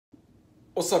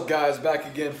What's up, guys? Back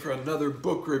again for another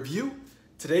book review.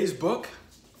 Today's book,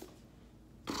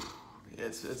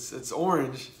 it's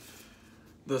orange.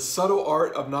 The Subtle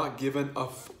Art of Not Giving a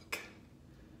Fuck.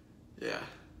 Yeah,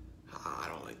 I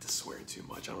don't like to swear too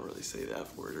much. I don't really say the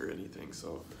F word or anything.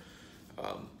 So,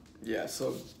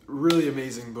 so really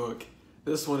amazing book.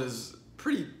 This one is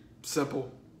pretty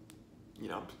simple. You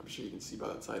know, I'm sure you can see by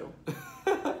the title.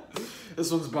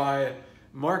 This one's by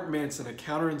Mark Manson, A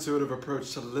Counterintuitive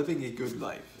Approach to Living a Good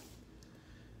Life.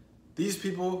 These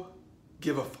people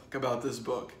give a fuck about this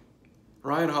book.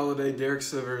 Ryan Holiday, Derek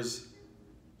Sivers,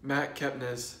 Matt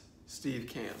Kepnes, Steve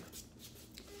Cam.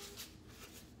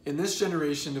 In this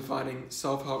generation defining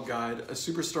self-help guide, a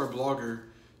superstar blogger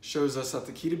shows us that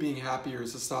the key to being happier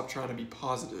is to stop trying to be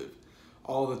positive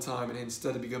all the time and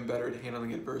instead to become better at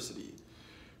handling adversity.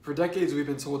 For decades, we've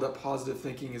been told that positive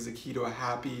thinking is the key to a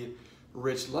happy,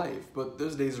 rich life, but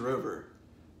those days are over.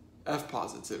 F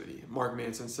positivity, Mark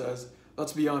Manson says.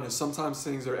 Let's be honest, sometimes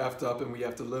things are effed up and we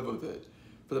have to live with it.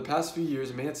 For the past few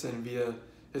years, Manson, via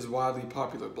his widely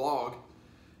popular blog,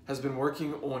 has been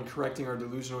working on correcting our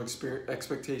delusional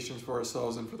expectations for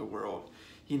ourselves and for the world.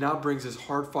 He now brings his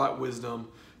hard-fought wisdom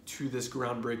to this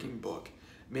groundbreaking book.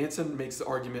 Manson makes the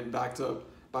argument backed up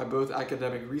by both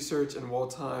academic research and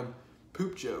well-timed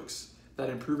poop jokes that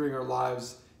improving our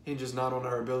lives hinges not on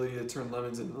our ability to turn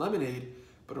lemons into lemonade,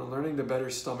 but on learning to better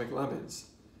stomach lemons.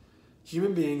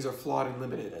 Human beings are flawed and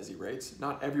limited, as he writes.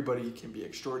 Not everybody can be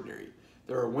extraordinary.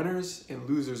 There are winners and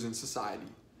losers in society,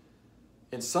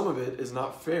 and some of it is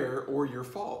not fair or your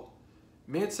fault.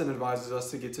 Manson advises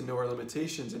us to get to know our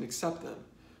limitations and accept them.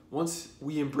 Once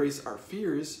we embrace our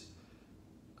fears,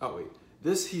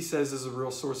 this, he says, is a real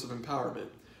source of empowerment.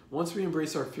 Once we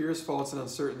embrace our fears, faults, and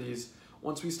uncertainties,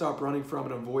 once we stop running from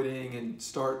and avoiding and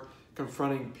start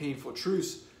confronting painful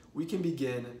truths, we can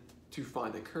begin to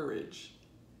find the courage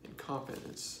and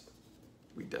confidence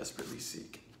we desperately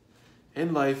seek.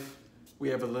 In life, we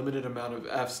have a limited amount of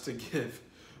F's to give,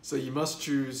 so you must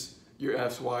choose your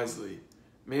F's wisely.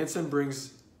 Manson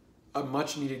brings a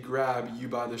much-needed grab you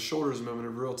by the shoulders moment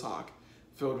of real talk,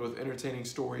 filled with entertaining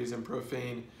stories and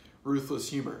profane,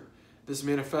 ruthless humor. This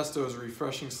manifesto is a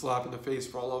refreshing slap in the face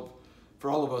for all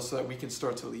of us so that we can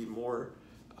start to lead more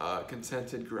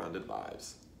contented, grounded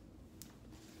lives.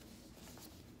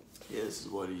 Yeah, this is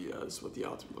what the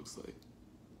author looks like.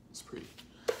 It's pretty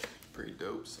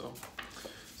dope. So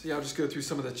yeah, I'll just go through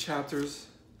some of the chapters.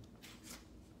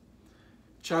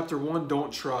 Chapter 1,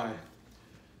 Don't Try.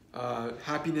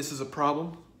 Happiness is a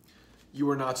problem. You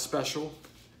are not special.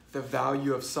 The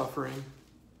value of suffering.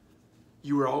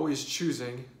 You are always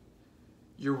choosing.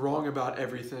 You're wrong about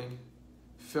everything.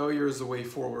 Failure is the way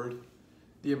forward.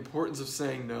 The importance of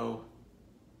saying no.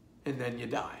 And then you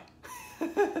die.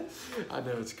 I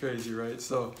know, it's crazy, right?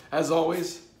 So, as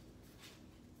always,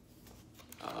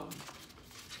 get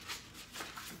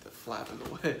the flap in the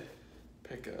way.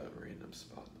 Pick a random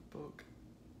spot in the book.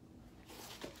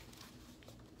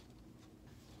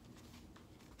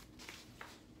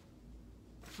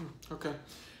 Okay.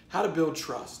 How to build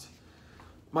trust.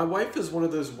 My wife is one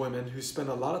of those women who spend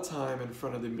a lot of time in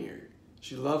front of the mirror.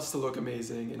 She loves to look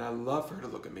amazing, and I love for her to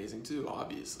look amazing too,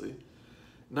 obviously.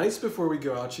 Nights before we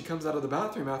go out, she comes out of the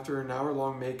bathroom after an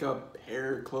hour-long makeup,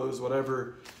 hair, clothes,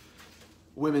 whatever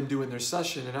women do in their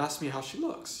session, and asks me how she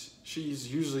looks.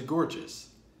 She's usually gorgeous.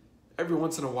 Every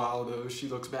once in a while, though, she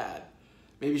looks bad.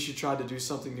 Maybe she tried to do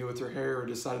something new with her hair or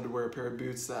decided to wear a pair of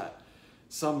boots that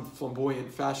some flamboyant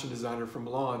fashion designer from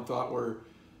Milan thought were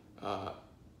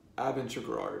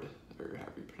avant-garde, or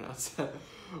however you pronounce that.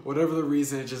 Whatever the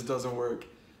reason, it just doesn't work.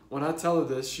 When I tell her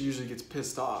this, she usually gets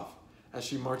pissed off as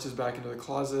she marches back into the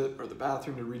closet or the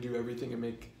bathroom to redo everything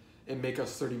and make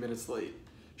us 30 minutes late.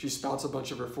 She spouts a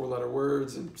bunch of her 4-letter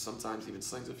words and sometimes even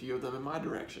slings a few of them in my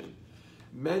direction.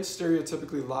 Men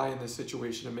stereotypically lie in this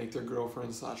situation to make their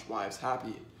girlfriends/wives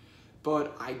happy.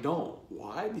 But I don't.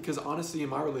 Why? Because honesty in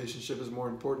my relationship is more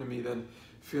important to me than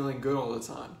feeling good all the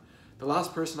time. The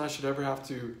last person I should ever have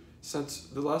to censor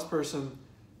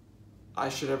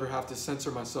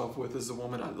myself with is the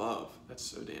woman I love. That's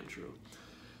so damn true.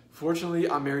 Fortunately,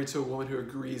 I'm married to a woman who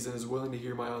agrees and is willing to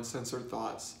hear my uncensored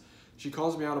thoughts. She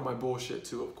calls me out on my bullshit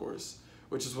too, of course,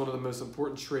 which is one of the most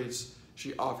important traits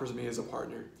she offers me as a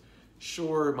partner.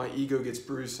 Sure, my ego gets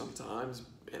bruised sometimes,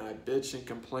 and I bitch and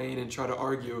complain and try to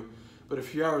argue, but a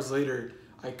few hours later,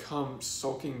 I come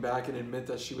sulking back and admit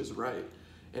that she was right.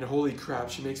 And holy crap,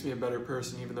 she makes me a better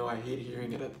person even though I hate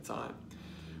hearing it at the time.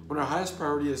 When our highest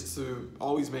priority is to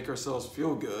always make ourselves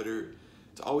feel good or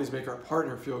to always make our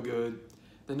partner feel good,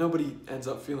 then nobody ends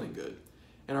up feeling good.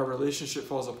 And our relationship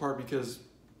falls apart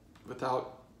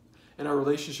without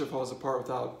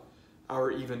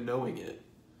our even knowing it.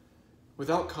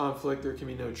 Without conflict, there can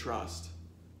be no trust.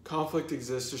 Conflict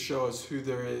exists to show us who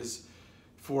there is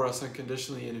for us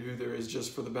unconditionally and who there is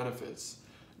just for the benefits.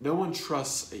 No one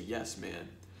trusts a yes man.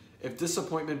 If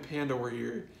Disappointment Panda were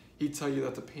here, he'd tell you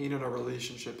that the pain in our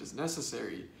relationship is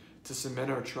necessary to cement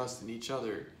our trust in each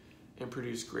other and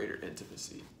produce greater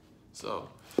intimacy. So,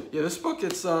 yeah, this book,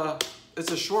 it's a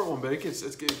short one, but it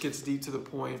gets deep to the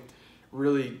point,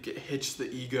 really hits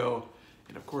the ego,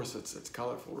 and of course it's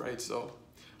colorful, right? So,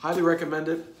 highly recommend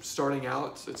it. Starting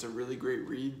out, it's a really great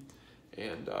read,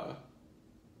 and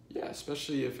yeah,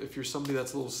 especially if you're somebody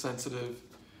that's a little sensitive,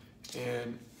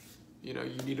 and you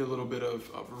need a little bit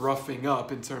of roughing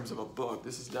up in terms of a book,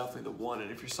 this is definitely the one. And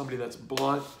if you're somebody that's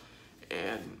blunt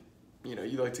and you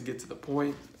like to get to the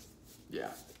point, yeah,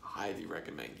 highly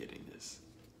recommend getting this.